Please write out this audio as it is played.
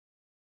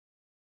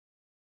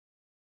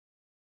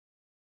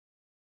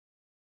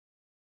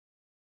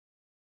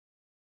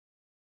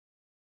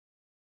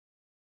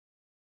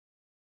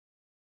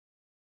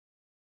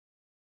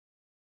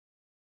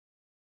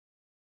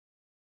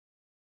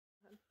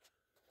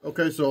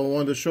Okay, so I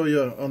wanted to show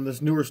you on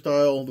this newer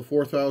style, the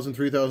 4000,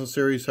 3000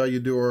 series, how you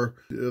do our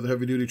the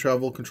heavy-duty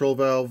travel control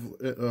valve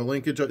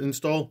linkage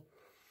install.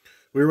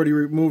 We already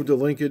removed the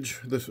linkage,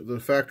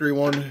 the factory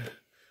one.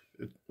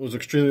 It was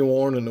extremely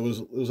worn, and it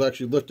was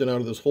actually lifting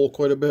out of this hole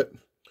quite a bit.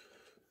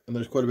 And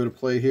there's quite a bit of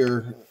play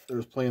here.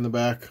 There's play in the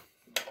back.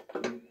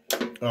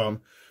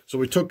 So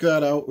we took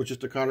that out with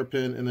just a cotter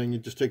pin, and then you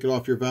just take it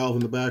off your valve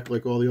in the back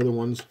like all the other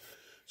ones.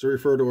 So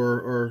refer to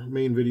our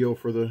main video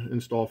for the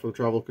install for the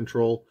travel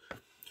control.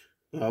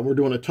 We're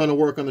doing a ton of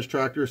work on this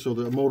tractor, so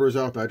the motor's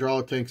out, the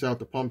hydraulic tank's out,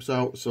 the pump's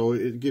out, so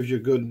it gives you a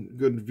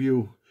good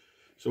view.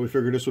 So we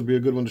figured this would be a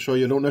good one to show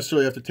you. You don't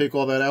necessarily have to take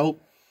all that out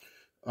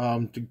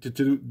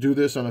to do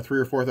this on a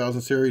 3,000 or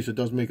 4,000 series. It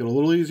does make it a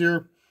little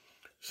easier.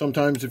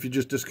 Sometimes if you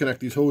just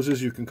disconnect these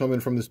hoses, you can come in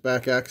from this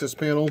back access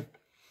panel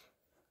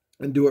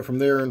and do it from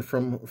there and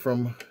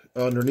from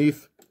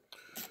underneath.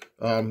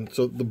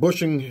 So the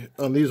bushing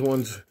on these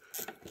ones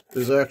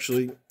is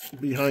actually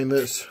behind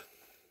this,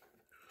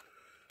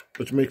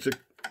 which makes it,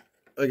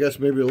 I guess,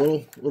 maybe a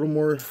little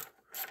more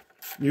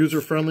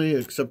user-friendly,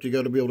 except you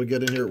got to be able to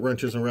get in here with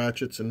wrenches and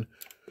ratchets, and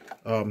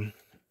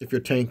if your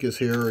tank is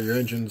here or your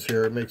engine's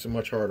here, it makes it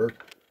much harder.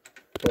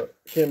 But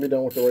it can be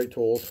done with the right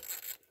tools.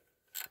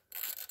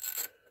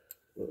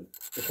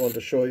 Just wanted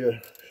to show you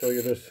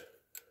this.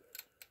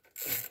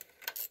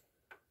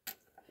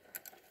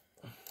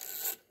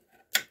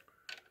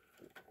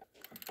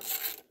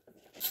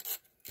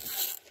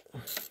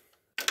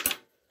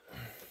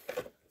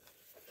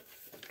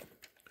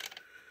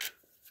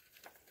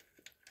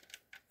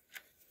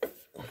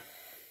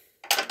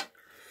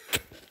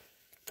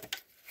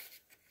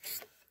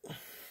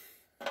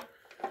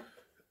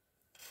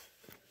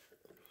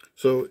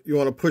 So you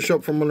want to push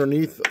up from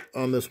underneath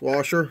on this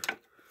washer.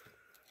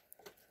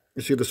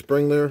 You see the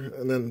spring there,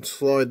 and then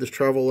slide this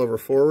travel lever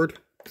forward.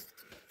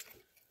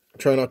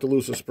 Try not to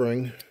lose the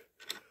spring.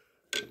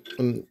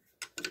 And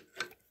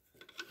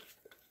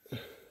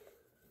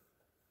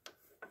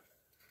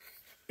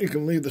you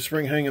can leave the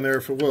spring hanging there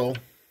if it will.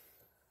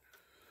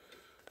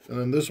 And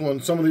then this one,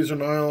 some of these are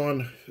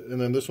nylon, and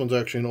then this one's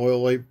actually an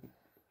oil light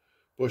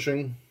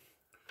bushing,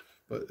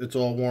 but it's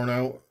all worn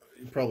out.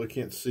 You probably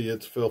can't see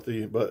it's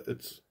filthy, but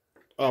it's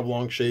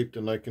oblong shaped,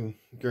 and I can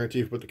guarantee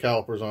if you put the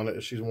calipers on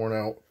it, she's worn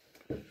out.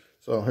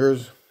 So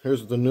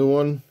here's the new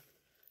one.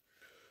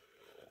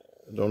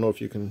 I don't know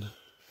if you can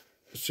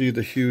see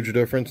the huge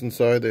difference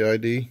inside the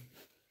ID,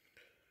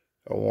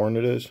 how worn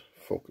it is.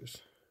 Focus.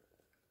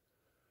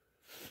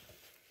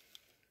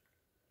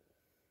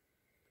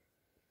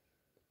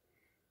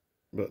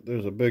 But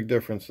there's a big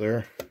difference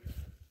there.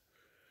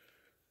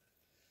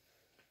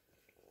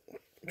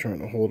 I'm trying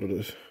to hold it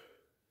as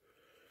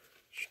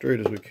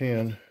straight as we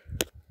can.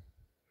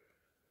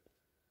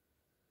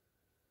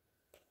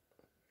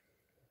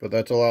 But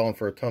that's allowing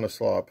for a ton of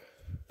slop.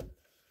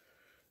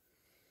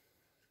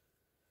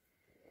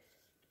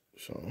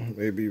 So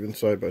maybe even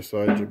side by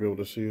side you'll be able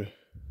to see a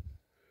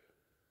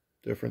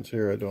difference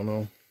here. I don't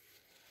know.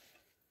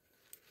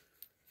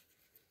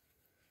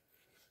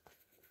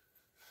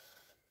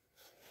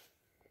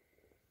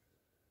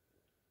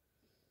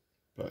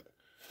 But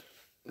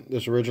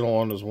this original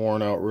one is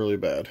worn out really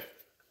bad.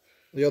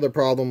 The other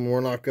problem, we're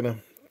not going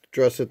to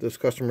address it. This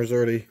customer's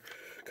already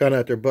kind of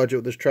at their budget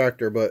with this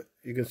tractor, but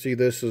you can see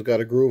this has got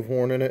a groove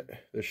horn in it,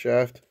 this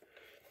shaft.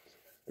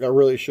 That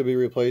really should be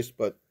replaced,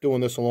 but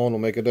doing this alone will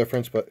make a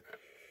difference. But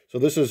so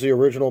this is the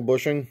original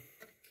bushing.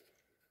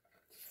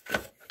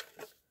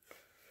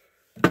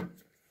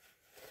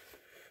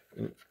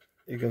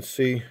 You can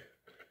see,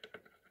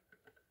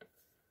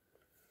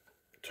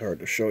 it's hard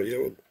to show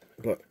you,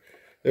 but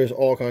there's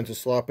all kinds of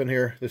slop in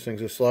here. This thing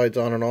just slides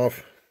on and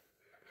off.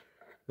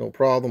 No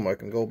problem. I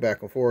can go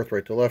back and forth,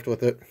 right to left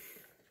with it.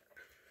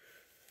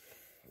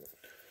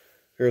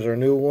 Here's our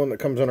new one that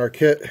comes in our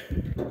kit.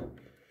 You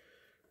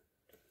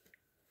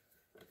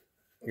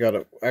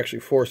gotta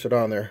actually force it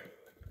on there.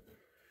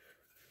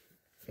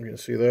 You can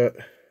see that.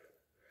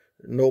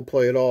 No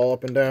play at all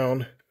up and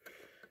down.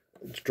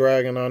 It's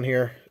dragging on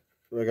here.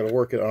 I gotta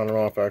work it on and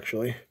off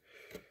actually.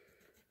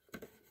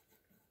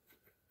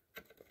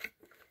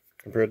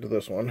 Compared to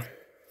this one.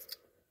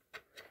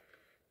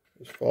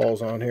 This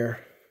falls on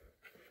here.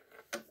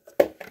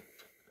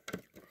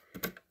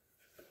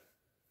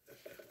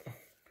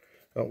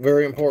 Oh,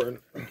 very important.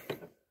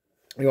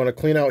 You want to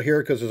clean out here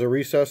because there's a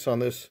recess on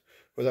this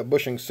where that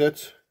bushing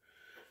sits.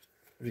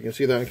 If you can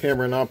see that on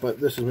camera or not,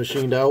 but this is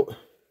machined out.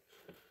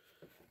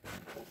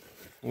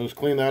 We'll just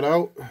clean that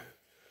out.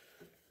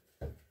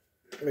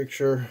 Make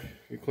sure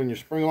you clean your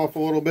spring off a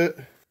little bit.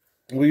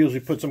 We usually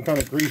put some kind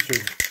of grease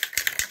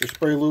or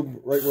spray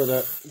lube right where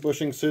that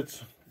bushing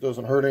sits. It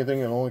doesn't hurt anything,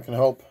 it only can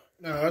help.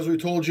 Now, as we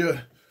told you,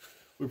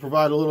 we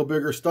provide a little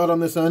bigger stud on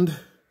this end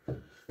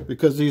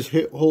because these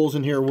holes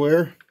in here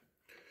wear.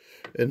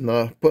 And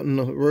putting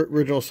the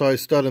original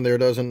size stud in there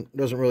doesn't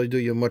really do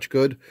you much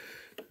good.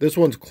 This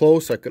one's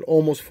close. I could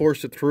almost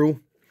force it through,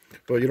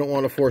 but you don't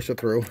want to force it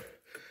through.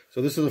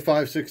 So this is a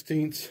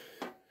 5/16.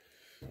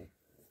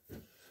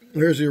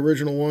 Here's the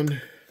original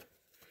one.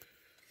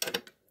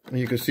 And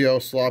you can see how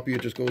sloppy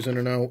it just goes in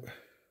and out.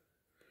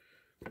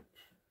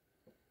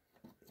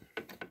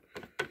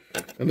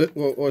 And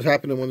what was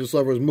happening when this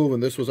lever was moving,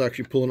 this was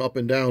actually pulling up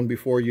and down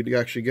before you'd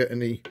actually get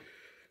any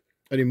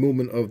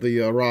movement of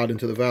the rod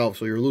into the valve.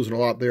 So you're losing a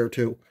lot there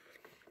too,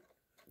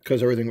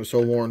 because everything was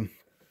so worn.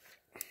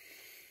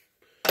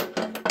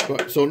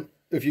 But so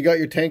if you got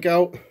your tank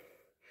out,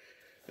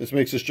 this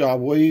makes this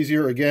job way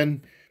easier.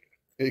 Again,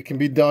 it can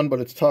be done, but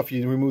it's tough.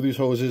 You remove these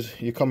hoses,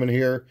 you come in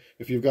here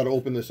if you've got to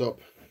open this up.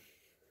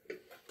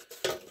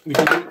 You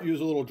can use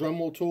a little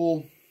Dremel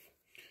tool,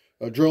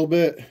 a drill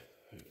bit.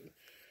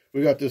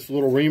 We got this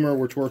little reamer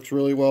which works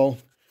really well.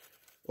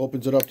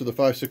 Opens it up to the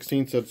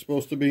 5/16 that it's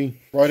supposed to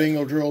be. Right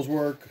angle drills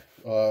work.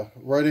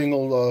 Right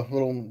angle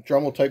little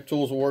Dremel type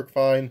tools will work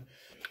fine.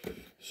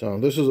 So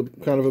this is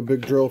kind of a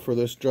big drill for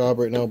this job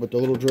right now, but the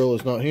little drill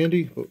is not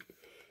handy. But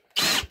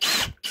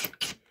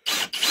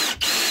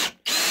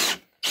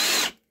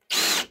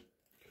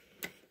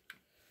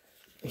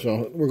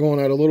so we're going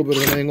at a little bit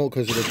of an angle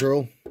because of the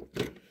drill,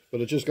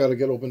 but it just got to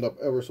get opened up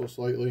ever so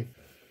slightly.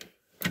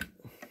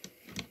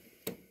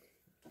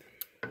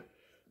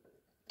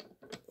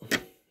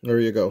 There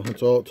you go.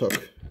 That's all it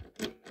took.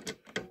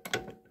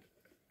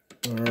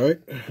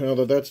 Alright, now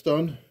that that's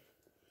done,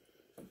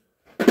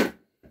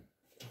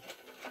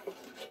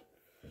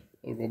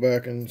 we'll go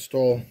back and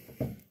install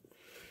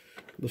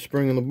the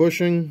spring and the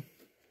bushing.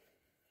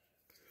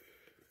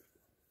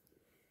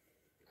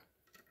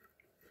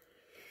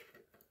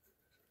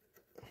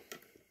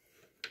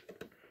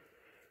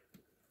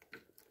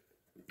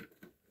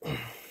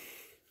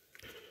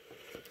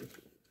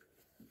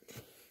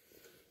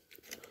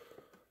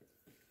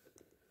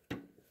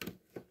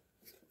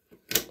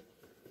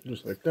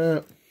 Just like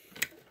that.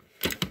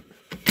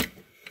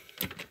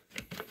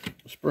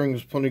 The spring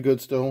is plenty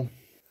good still.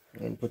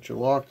 And put your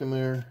lock in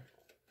there.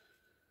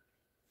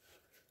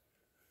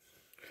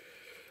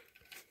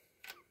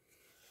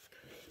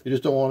 You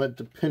just don't want it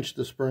to pinch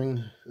the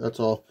spring, that's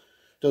all.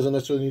 It doesn't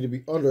necessarily need to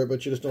be under it,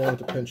 but you just don't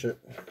want it to pinch it.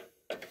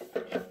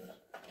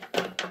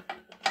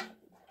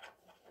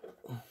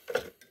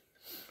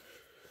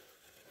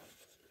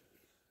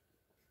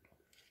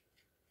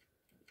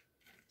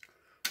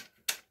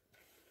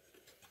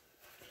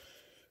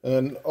 And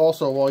then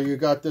also, while you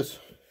got this,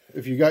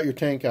 if you got your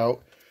tank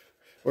out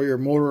or your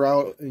motor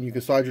out and you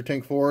can slide your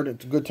tank forward,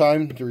 it's a good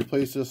time to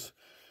replace this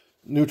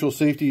neutral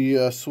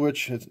safety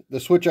switch. The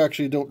switch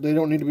actually they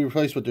don't need to be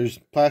replaced, but there's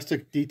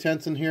plastic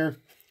detents in here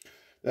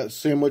that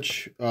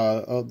sandwich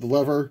the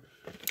lever.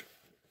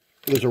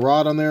 There's a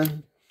rod on there,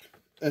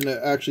 and it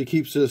actually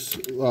keeps this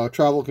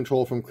travel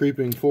control from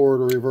creeping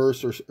forward or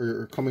reverse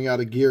or coming out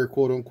of gear,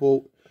 quote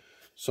unquote.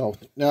 So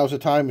now's the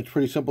time. It's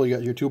pretty simple. You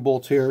got your 2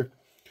 bolts here.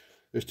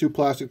 There's 2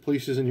 plastic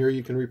pieces in here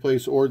you can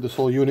replace, or this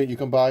whole unit you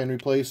can buy and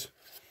replace.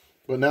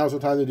 But now's the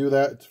time to do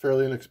that. It's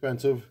fairly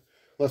inexpensive.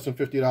 Less than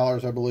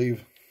 $50, I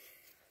believe.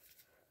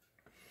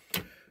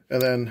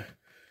 And then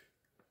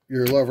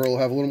your lever will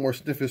have a little more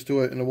stiffness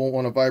to it, and it won't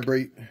want to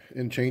vibrate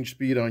and change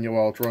speed on you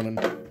while it's running.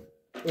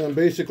 And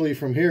basically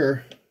from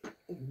here,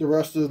 the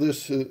rest of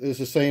this is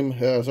the same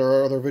as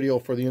our other video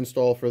for the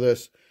install for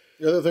this.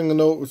 The other thing to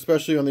note,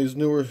 especially on these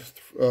newer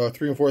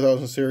 3 and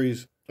 4000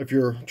 series, if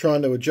you're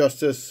trying to adjust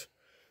this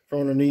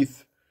from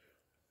underneath,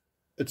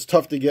 it's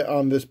tough to get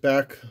on this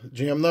back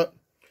jam nut.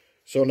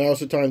 So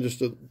now's the time just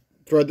to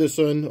thread this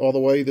in all the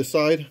way, this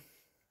side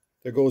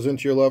that goes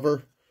into your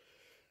lever,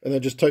 and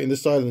then just tighten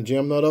this side of the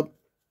jam nut up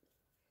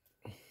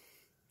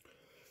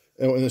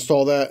and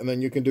install that, and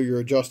then you can do your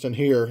adjusting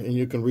here, and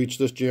you can reach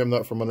this jam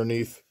nut from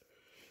underneath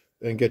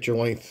and get your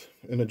length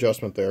and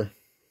adjustment there.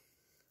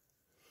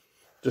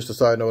 Just a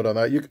side note on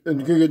that. You can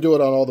do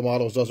it on all the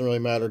models, doesn't really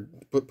matter.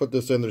 Put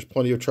this in, there's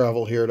plenty of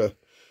travel here to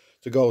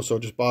go, so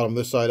just bottom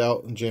this side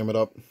out and jam it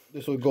up.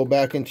 This would go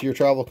back into your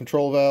travel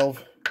control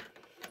valve.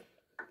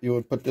 You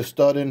would put this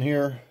stud in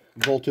here,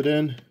 bolt it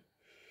in,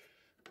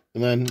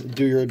 and then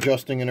do your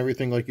adjusting and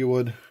everything like you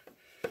would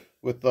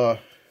with our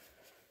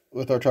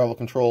travel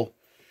control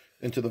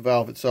into the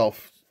valve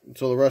itself.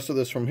 So the rest of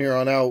this from here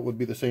on out would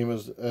be the same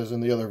as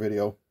in the other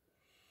video.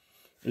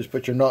 Just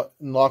put your nut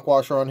and lock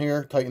washer on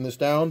here, tighten this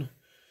down,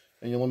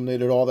 and you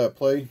eliminated all that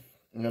play,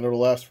 and then it'll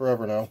last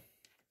forever now.